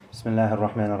بسم الله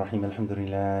الرحمن الرحيم الحمد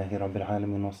لله رب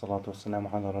العالمين والصلاة والسلام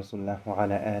على رسول الله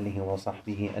وعلى آله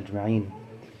وصحبه أجمعين.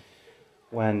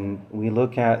 When we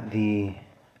look at the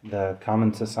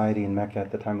common society in Mecca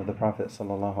at the time of the Prophet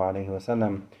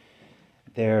ﷺ,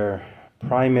 their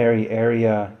primary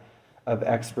area of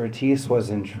expertise was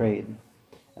in trade.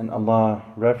 And Allah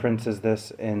references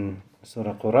this in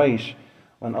Surah Quraysh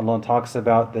when Allah talks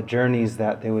about the journeys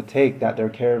that they would take, that their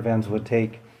caravans would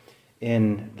take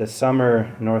in the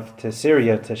summer north to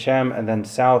Syria, to Sham, and then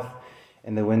south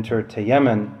in the winter to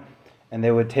Yemen. And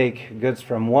they would take goods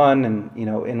from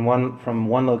from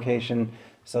one location,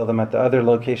 sell them at the other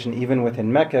location, even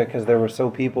within Mecca, because there were so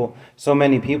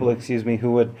many people,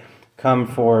 who would come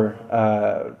for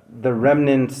the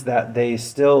remnants that they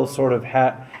still sort of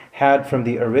had from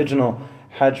the original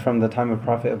Hajj from the time of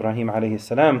Prophet Ibrahim alayhi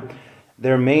salam.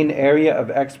 Their main area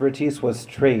of expertise was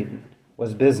trade,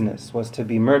 was business, was to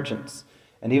be merchants.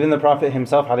 And even the Prophet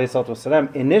himself,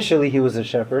 ﷺ, initially he was a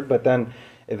shepherd, but then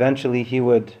eventually he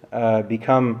would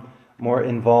become more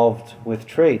involved with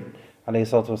trade,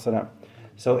 ﷺ.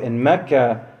 So in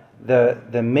Mecca,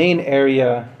 the main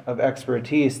area of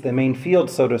expertise, the main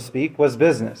field, so to speak, was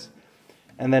business.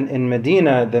 And then in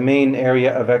Medina, the main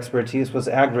area of expertise was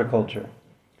agriculture.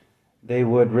 They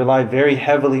would rely very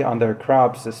heavily on their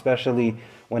crops, especially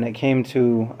when it came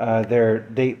to their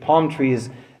date palm trees.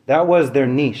 That was their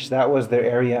niche, that was their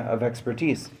area of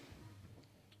expertise.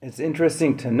 It's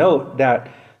interesting to note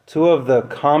that two of the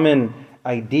common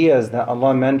ideas that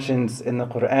Allah mentions in the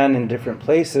Quran in different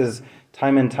places,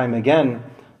 time and time again,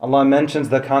 Allah mentions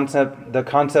the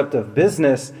concept of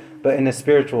business, but in a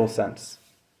spiritual sense.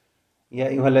 يَا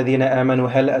أَيُّهَا الَّذِينَ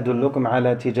آمَنُوا هَلْ أَدُلُّكُمْ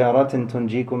عَلَى تِجَارَةٍ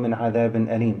تُنْجِيكُم مِّنْ عَذَابٍ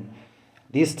أَلِيمٍ.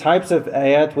 These types of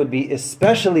ayat would be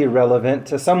especially relevant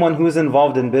to someone who's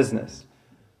involved in business.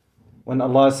 When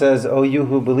Allah says, "O you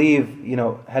who believe,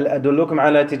 هَلْ أَدُلُّكُمْ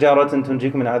عَلَى تِجَارَةٍ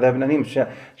تُنْجِيكُم مِّنْ عَذَابٍ أَلِيمٍ.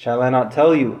 Shall I not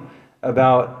tell you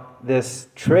about this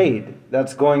trade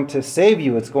that's going to save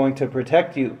you, it's going to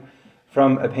protect you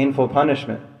from a painful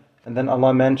punishment?" And then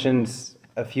Allah mentions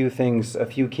a few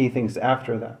key things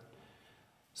after that.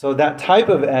 So that type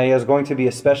of ayah is going to be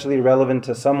especially relevant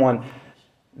to someone.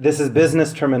 This is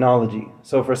business terminology.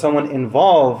 So for someone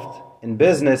involved in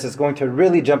business, it's going to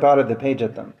really jump out of the page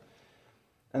at them.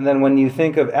 And then when you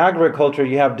think of agriculture,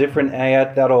 you have different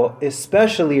ayat that'll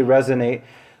especially resonate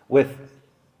with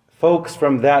folks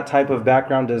from that type of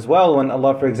background as well. When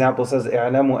Allah, for example, says,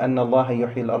 "اعلموا أن الله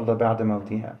يحيي الأرض بعد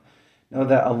موتها." Know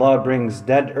that Allah brings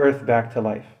dead earth back to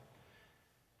life.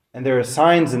 And there are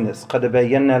signs in this. قَدْ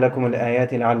بَيَّنَّا لَكُمُ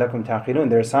الْآيَاتِ لَعَلَّكُمْ تَعْقِلُونَ.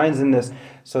 There are signs in this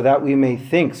so that we may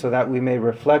think, so that we may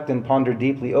reflect and ponder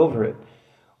deeply over it.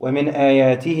 وَمِنْ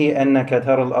آيَاتِهِ أَنَّكَ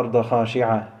تَرَى الْأَرْضَ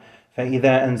خَاشِعَةً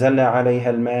فَإِذَا أَنزَلْنَا عَلَيْهَا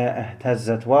الْمَاءَ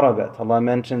اهْتَزَّتْ وَرَبَتْ. Allah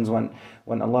mentions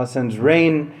when Allah sends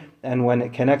rain and when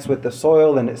it connects with the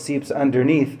soil and it seeps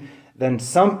underneath, then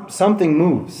something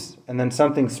moves and then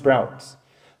something sprouts.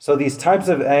 So these types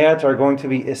of ayat are going to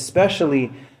be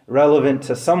especially relevant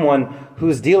to someone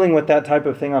who's dealing with that type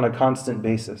of thing on a constant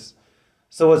basis.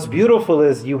 So what's beautiful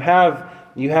is you have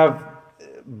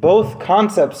both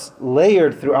concepts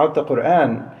layered throughout the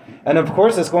Quran. And of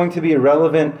course it's going to be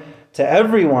relevant to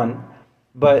everyone,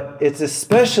 but it's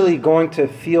especially going to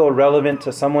feel relevant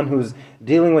to someone who's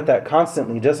dealing with that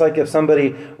constantly. Just like if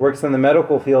somebody works in the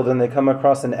medical field and they come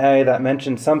across an ayah that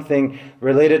mentions something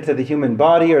related to the human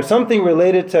body or something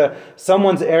related to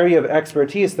someone's area of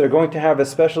expertise, they're going to have a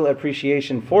special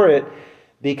appreciation for it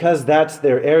because that's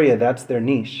their area, that's their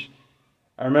niche.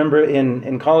 I remember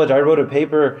in college I wrote a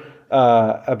paper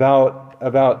about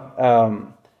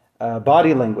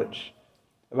body language.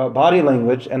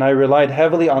 And I relied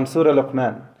heavily on Surah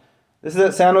Luqman. This is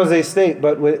at San Jose State,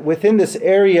 but within this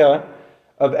area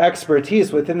of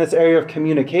expertise, within this area of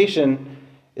communication,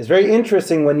 is very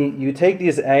interesting when you take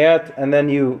these ayat and then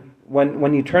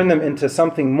when you turn them into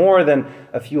something more than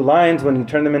a few lines, when you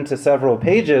turn them into several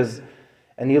pages,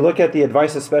 and you look at the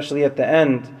advice, especially at the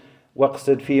end,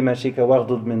 وَقْصِدْ فِي مَشِيكَ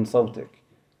وَغْضُضْ مِنْ صَوْتِكَ.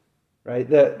 Right?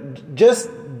 Just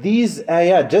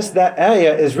that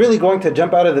ayah is really going to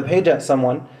jump out of the page at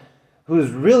someone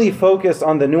who's really focused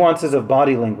on the nuances of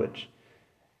body language.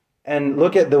 And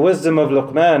look at the wisdom of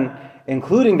Luqman,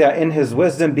 including that in his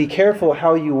wisdom, be careful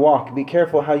how you walk, be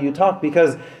careful how you talk,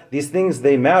 because these things,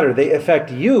 they matter, they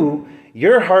affect you.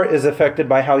 Your heart is affected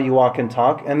by how you walk and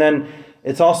talk, and then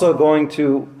it's also going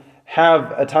to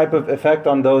have a type of effect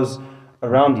on those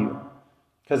around you.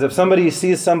 Because if somebody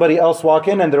sees somebody else walk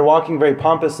in and they're walking very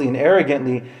pompously and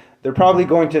arrogantly, they're probably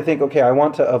going to think, okay, I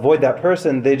want to avoid that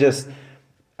person.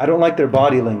 I don't like their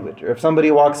body language. Or if somebody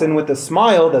walks in with a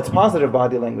smile, that's positive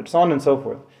body language, so on and so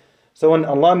forth. So when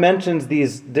Allah mentions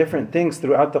these different things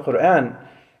throughout the Quran,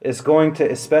 it's going to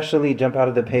especially jump out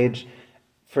of the page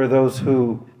for those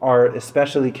who are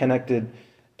especially connected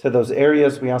to those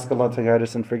areas. We ask Allah to guide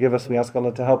us and forgive us. We ask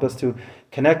Allah to help us to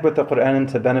connect with the Quran and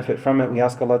to benefit from it. We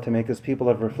ask Allah to make us people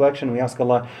of reflection. We ask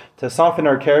Allah to soften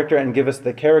our character and give us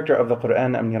the character of the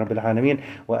Quran. Amin ya Rabbil Alameen.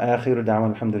 Wa akhiru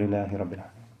da'wa alhamdulillahi Rabbil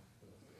Alameen.